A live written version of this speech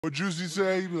What Juicy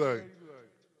say? He be like,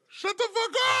 shut the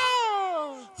fuck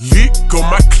up! Lick on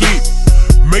my clip,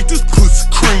 make this pussy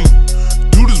cream.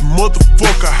 Do this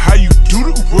motherfucker how you do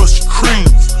them rusty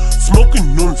creams.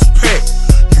 Smoking on this pack,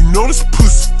 you know this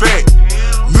pussy fat.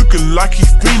 Looking like he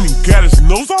fiending, got his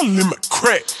nose all in my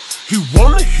crack. He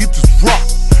wanna hit this rock,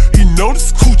 he know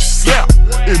this coochie slap.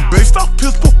 And based off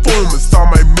his performance, I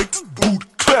might make this booty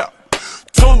clap.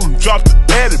 Told him drop the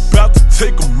addy, bout to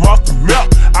take him off the map.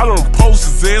 I don't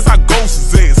post his ass, I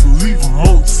ghost his ass and leave him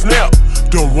on the snap.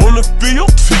 Don't wanna feel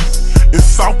your teeth and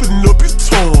soften up his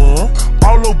tongue.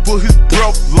 All over his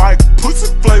breath like pussy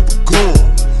flavor gum.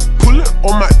 Pull it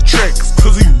on my tracks,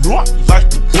 cause he know I like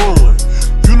to run.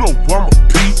 You know I'm a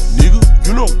beat, nigga,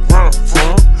 you know where I'm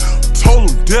from.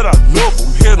 Told him that I love him,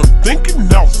 had him thinking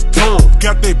I was dumb.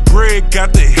 Got that bread,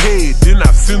 got that head, then I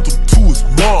sent him to his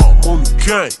mom on the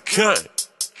gang.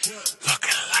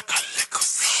 Looking like a liquor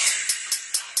son.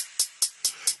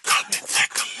 Come and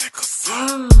take a liquor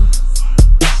son.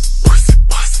 Pussy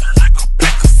bustin' like a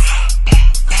picker son.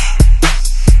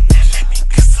 And let me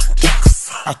get some chicken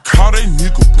son. I call that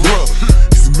nigga brother.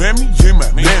 His mammy ain't my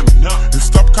mammy. And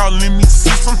stop calling me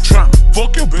sis, I'm tryna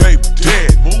fuck your baby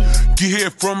dad. Get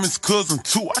head from his cousin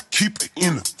too, I keep it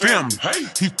in the family.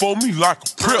 He fold me like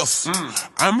a press.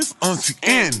 I'm his auntie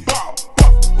Annie.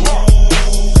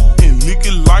 Lick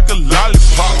it like a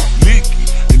lollipop, lick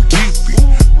it and dip it.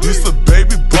 This a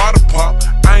baby bottle pop,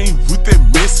 I ain't with that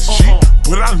messy shit,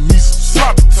 but I need some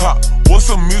sloppy top. What's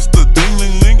up, Mr.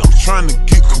 Ding-ling-ling? I'm trying to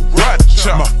get karate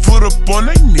chop. My foot up on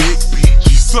that neck, bitch.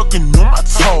 He sucking on my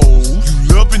toes.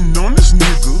 You loving on this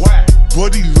nigga,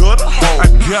 but he love the hoe. I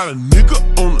got a nigga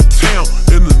on the town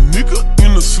and a nigga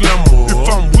in the slammer. If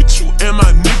I'm with you and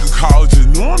my nigga call, just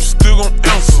know I'm still gon'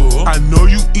 answer. I know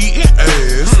you eating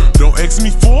ass, don't ask me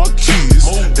for a kiss,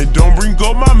 and don't bring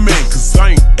up my man, cause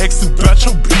I ain't asking about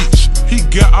your bitch. He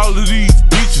got all of these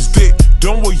bitches that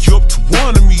don't wake up to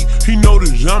one of me. He know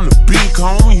that I'm the big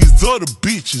homie, his other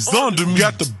bitches under me.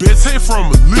 Got the best head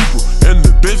from a Libra and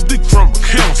the best dick from a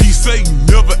count. He say he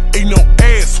never ate no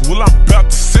ass, well I'm about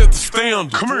to set the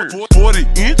standard. Come here,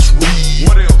 40-inch weed,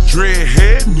 what else? Dread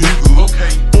head nigga,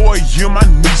 okay. Boy, yeah, I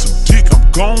need some dick, I'm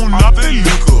going off that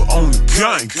liquor on the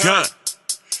gang.